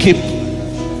you keep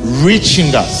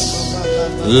reaching us,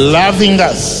 loving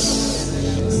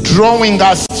us, drawing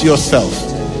us to yourself.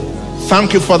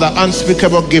 Thank you for the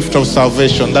unspeakable gift of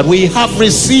salvation that we have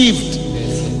received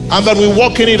and that we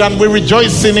walk in it and we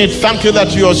rejoice in it. Thank you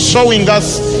that you are showing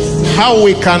us how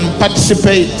we can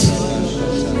participate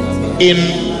in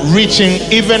reaching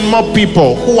even more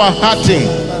people who are hurting.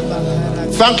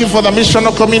 Thank you for the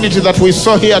missional community that we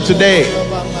saw here today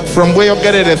from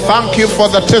Weyogerere. Thank you for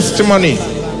the testimony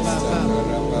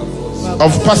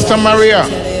of Pastor Maria.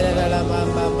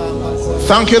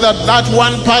 Thank you that that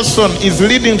one person is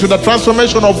leading to the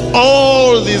transformation of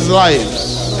all these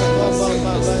lives.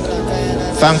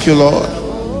 Thank you, Lord.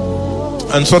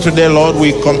 And so today, Lord,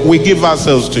 we give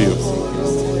ourselves to you.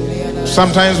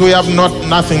 Sometimes we have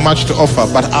nothing much to offer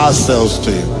but ourselves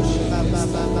to you.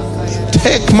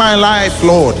 Take my life,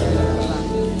 Lord,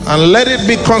 and let it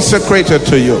be consecrated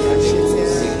to you.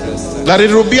 That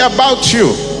it will be about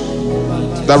you,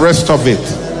 the rest of it.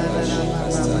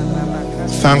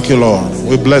 Thank you, Lord.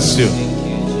 We bless you.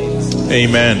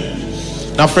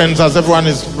 Amen. Now, friends, as everyone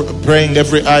is praying,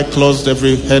 every eye closed,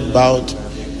 every head bowed,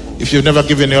 if you've never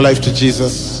given your life to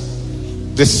Jesus,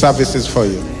 this service is for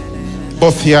you.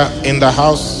 Both here in the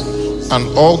house and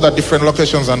all the different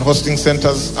locations and hosting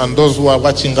centers, and those who are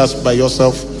watching us by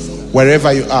yourself,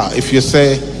 wherever you are. If you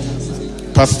say,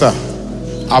 Pastor,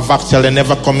 I've actually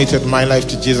never committed my life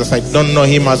to Jesus, I don't know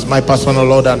him as my personal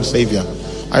Lord and Savior,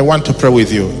 I want to pray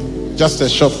with you. Just a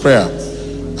short prayer,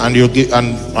 and you'll give,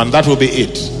 and that will be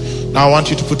it. Now I want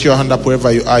you to put your hand up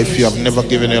wherever you are if you have never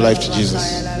given your life to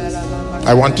Jesus.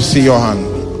 I want to see your hand.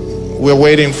 We're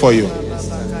waiting for you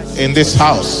in this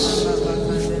house.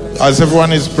 As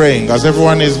everyone is praying, as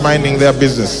everyone is minding their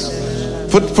business,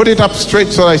 put it up straight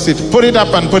so I see it. Put it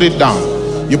up and put it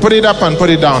down. You put it up and put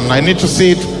it down. I need to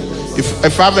see it.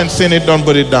 If I haven't seen it, don't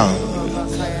put it down.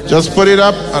 Just put it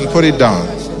up and put it down.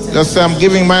 Just say, I'm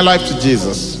giving my life to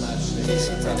Jesus.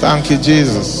 Thank you,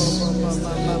 Jesus.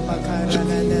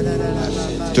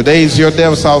 Today is your day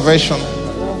of salvation.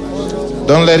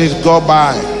 Don't let it go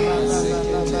by.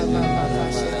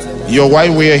 You're why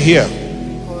we are here.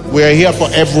 We are here for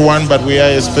everyone, but we are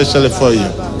especially for you.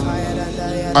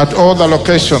 At all the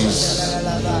locations,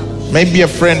 maybe a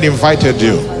friend invited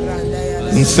you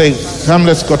and said, come,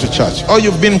 let's go to church. Or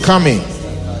you've been coming,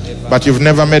 but you've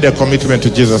never made a commitment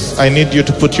to Jesus. I need you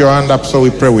to put your hand up so we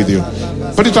pray with you.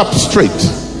 Put it up straight.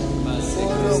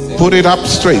 Put it up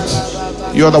straight.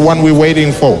 You're the one we're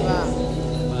waiting for.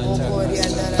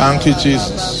 Thank you,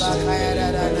 Jesus.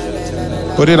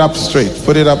 Put it up straight.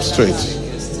 Put it up straight.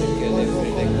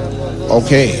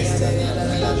 Okay.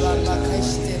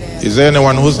 Is there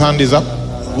anyone whose hand is up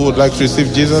who would like to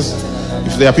receive Jesus?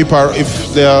 If there are people,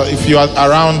 if you are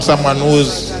around someone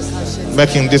who's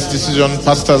making this decision,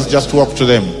 pastors, just walk to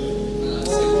them.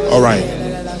 All right.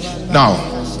 Now,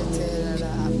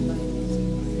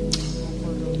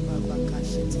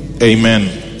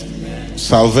 amen.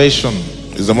 Salvation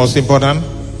is the most important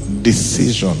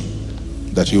decision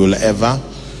that you will ever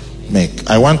make.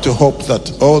 I want to hope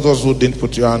that all those who didn't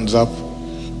put your hands up,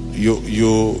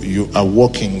 you are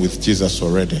walking with Jesus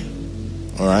already.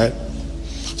 All right.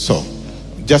 So,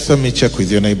 just let me check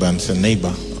with your neighbor and say,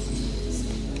 neighbor,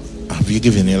 have you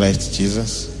given your life to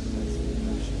Jesus?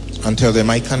 And tell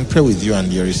them, I can pray with you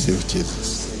and you receive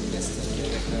Jesus.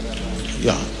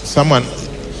 Yeah, someone,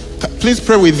 please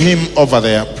pray with him over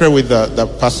there. Pray with the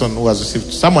person who has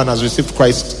received, someone has received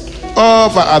Christ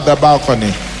over at the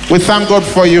balcony. We thank God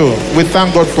for you. We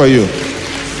thank God for you.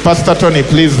 Pastor Tony,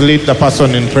 please lead the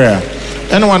person in prayer.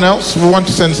 Anyone else? We want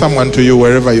to send someone to you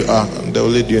wherever you are, and they will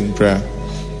lead you in prayer.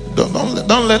 Don't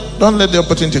let the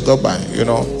opportunity go by. You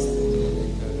know,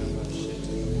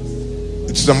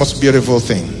 it's the most beautiful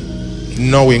thing,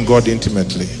 knowing God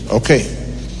intimately. Okay,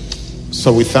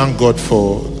 so we thank God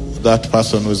for that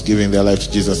person who's giving their life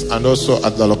to Jesus, and also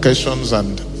at the locations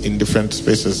and in different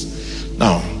spaces.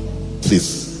 Now,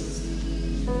 please.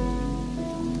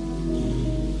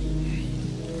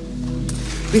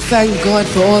 We thank God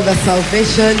for all the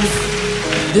salvations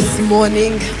this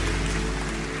morning.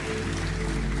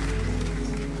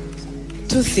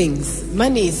 Two things.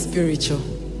 Money is spiritual.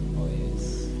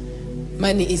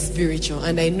 Money is spiritual.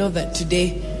 And I know that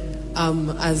today,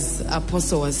 as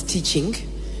Apostle was teaching,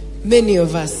 many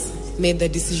of us made the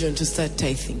decision to start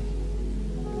tithing.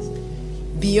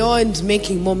 Beyond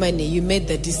making more money, you made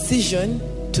the decision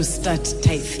to start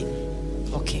tithing.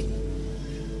 Okay.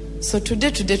 So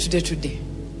today.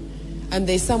 And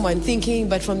there's someone thinking,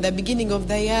 but from the beginning of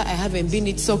the year, I haven't been,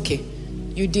 it's okay.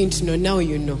 You didn't know, now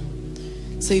you know.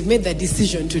 So you've made the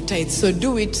decision to tithe. So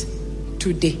do it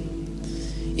today.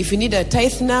 If you need a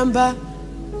tithe number,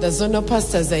 the zonal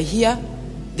pastors are here.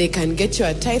 They can get you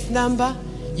a tithe number.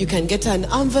 You can get an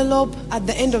envelope at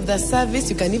the end of the service.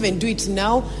 You can even do it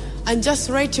now. and just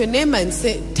write your name and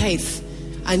say tithe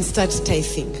and start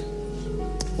tithing.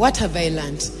 What have I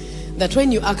learned? That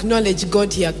when you acknowledge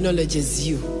God, He acknowledges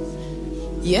you.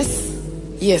 Yes?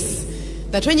 Yes.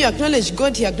 That when you acknowledge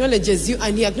God, He acknowledges you,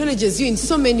 and He acknowledges you in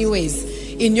so many ways.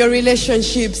 In your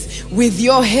relationships, with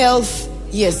your health.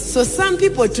 Yes. So some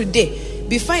people today,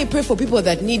 before I pray for people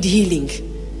that need healing,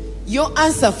 your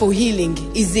answer for healing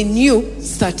is in you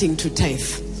starting to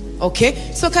tithe.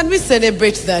 Okay? So can we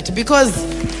celebrate that? Because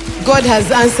God has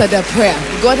answered a prayer.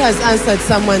 God has answered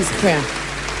someone's prayer.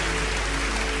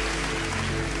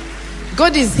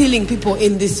 God is healing people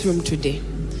in this room today.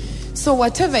 So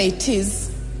whatever it is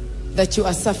that you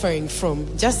are suffering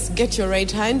from, just get your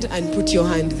right hand and put your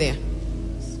hand there.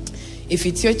 If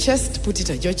it's your chest, put it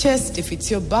at your chest. If it's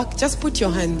your back, just put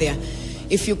your hand there.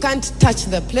 If you can't touch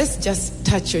the place, just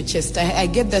touch your chest. I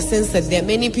get the sense that there are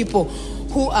many people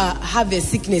who have a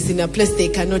sickness in a place they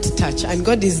cannot touch, and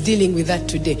God is dealing with that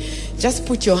today. Just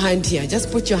put your hand here.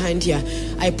 Just put your hand here.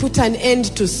 I put an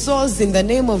end to sores in the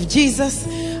name of Jesus.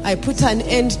 I put an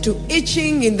end to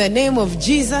itching in the name of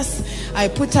Jesus. I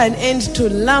put an end to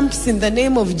lumps in the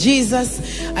name of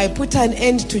Jesus. I put an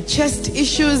end to chest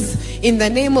issues in the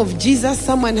name of Jesus.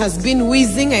 Someone has been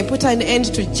wheezing. I put an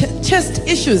end to chest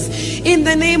issues in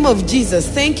the name of Jesus.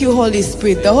 Thank you, Holy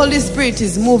Spirit. The Holy Spirit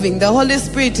is moving. The Holy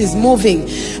Spirit is moving.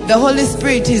 The Holy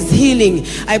Spirit is healing.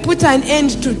 I put an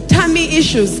end to tummy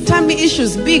issues. Tummy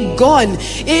issues, be gone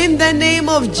in the name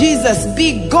of Jesus.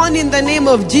 Be gone in the name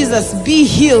of Jesus. Be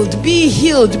healed. Be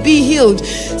healed. Be healed.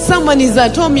 Someone is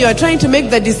at home. You are trying to make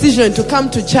the decision to come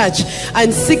to church,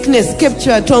 and sickness kept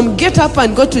you at home. Get up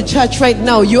and go to church right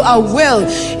now. You are well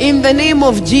in the name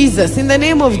of Jesus. In the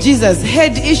name of Jesus.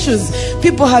 Head issues.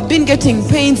 People have been getting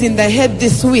pains in the head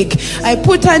this week. I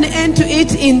put an end to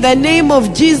it in the name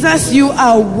of Jesus. You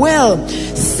are well.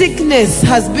 Sickness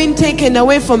has been taken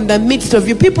away from the midst of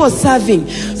you. People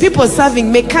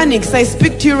serving mechanics. I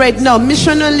speak to you right now.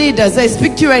 Missional leaders, I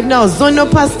speak to you right now. Zonal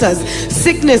pastors,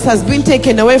 sickness has been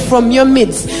taken away from your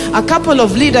midst. A couple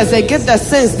of leaders, I get the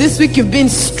sense this week you've been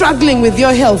struggling with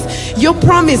your health. Your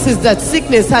promise is that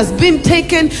sickness has been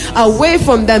taken away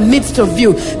from the midst of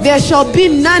you. There shall be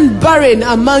none barren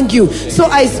among you. So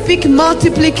I speak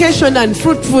multiplication and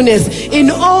fruitfulness in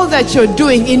all that you're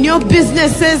doing, in your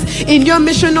businesses, in your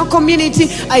missional community.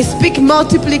 I speak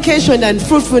multiplication and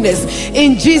fruitfulness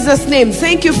in Jesus' name.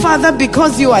 Thank you, Father,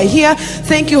 because you are here.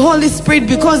 Thank you, Holy Spirit,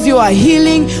 because you are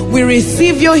healing. We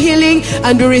receive your healing,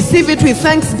 and we receive it with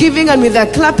thanksgiving and with a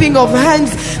clapping of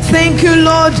hands. Thank you,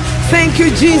 Lord. Thank you,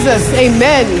 Jesus.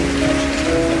 Amen.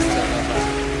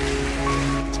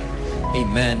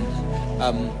 Amen.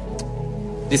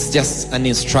 This is just an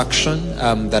instruction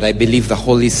that I believe the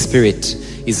Holy Spirit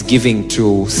is giving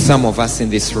to some of us in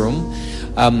this room.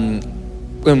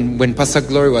 When Pastor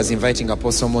Glory was inviting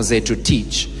Apostle Mose to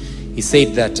teach, he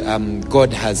said that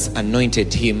God has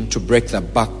anointed him to break the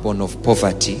backbone of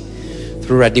poverty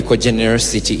through radical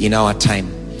generosity in our time.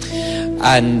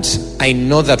 And I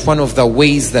know that one of the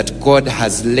ways that God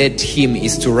has led him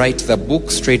is to write the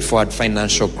book Straightforward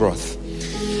Financial Growth.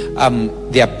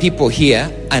 There are people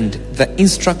here, and the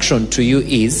instruction to you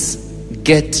is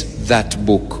get that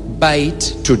book. Buy it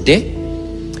today.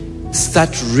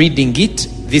 Start reading it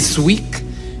this week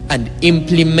and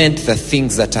implement the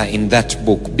things that are in that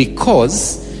book,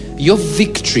 because your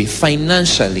victory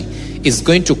financially is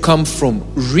going to come from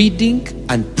reading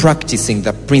and practicing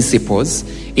the principles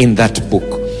in that book.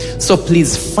 So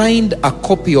please find a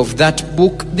copy of that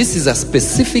book. This is a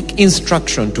specific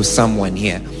instruction to someone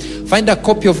here. Find a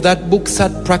copy of that book,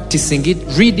 start practicing it,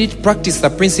 read it, practice the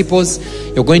principles.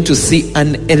 You're going to see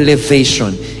an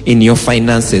elevation in your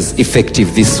finances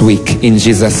effective this week in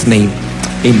Jesus' name.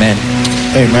 Amen.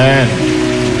 Amen.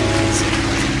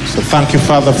 So thank you,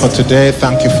 Father, for today.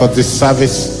 Thank you for this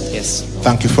service. Yes.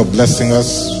 Thank you for blessing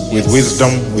us with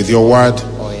wisdom, with your word.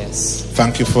 Oh, yes.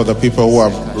 Thank you for the people who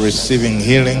are receiving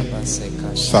healing,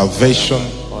 salvation,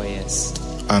 oh, yes,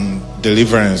 and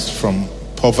deliverance from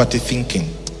poverty thinking.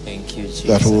 Thank you, Jesus.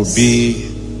 That will be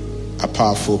a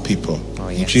powerful people. Oh,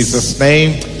 yes. In Jesus'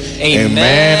 name, Amen.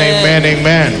 Amen, amen,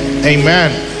 amen, amen.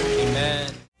 Amen.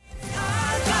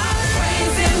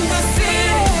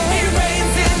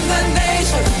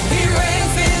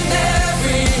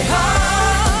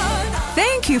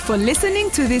 Thank you for listening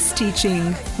to this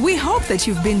teaching. We hope that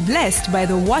you've been blessed by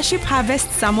the Worship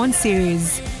Harvest Sermon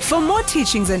series. For more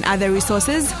teachings and other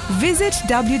resources, visit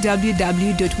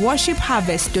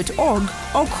www.worshipharvest.org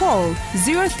or call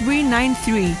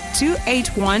 0393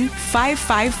 281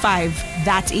 555.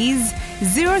 That is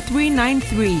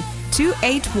 0393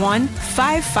 281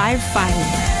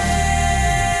 555.